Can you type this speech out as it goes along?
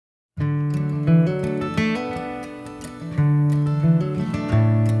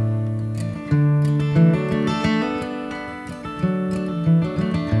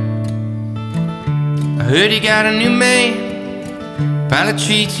heard you got a new man, probably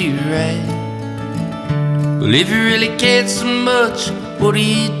treats you right. Well, if you really cared so much, what are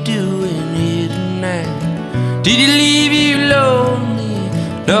you doing here tonight? Did he leave you lonely,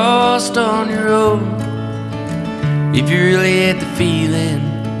 lost on your own? If you really had the feeling,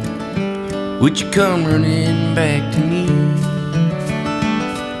 would you come running back to me?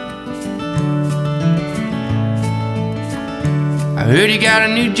 I heard you got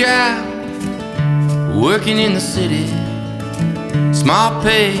a new job, working in the city. Small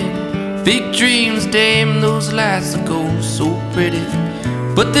pay, big dreams, damn, those lights that go so pretty.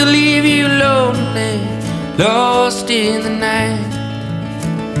 But they'll leave you lonely, lost in the night.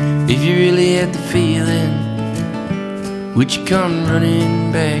 If you really had the feeling, would you come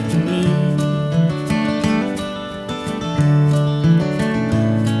running back to me?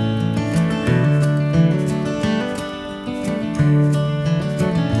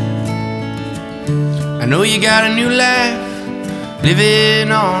 I know you got a new life,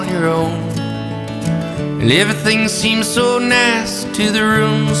 living on your own, and everything seems so nice till the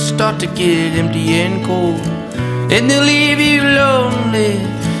rooms start to get empty and cold. And they'll leave you lonely,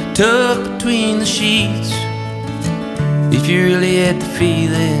 tucked between the sheets. If you really had the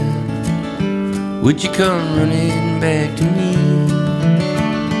feeling, would you come running back to me?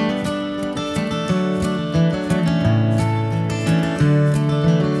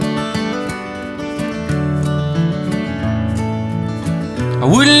 I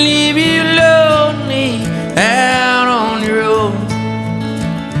wouldn't leave you lonely out on your own.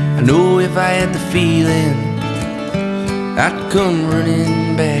 I know if I had the feeling, I'd come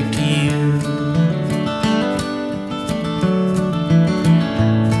running back to you.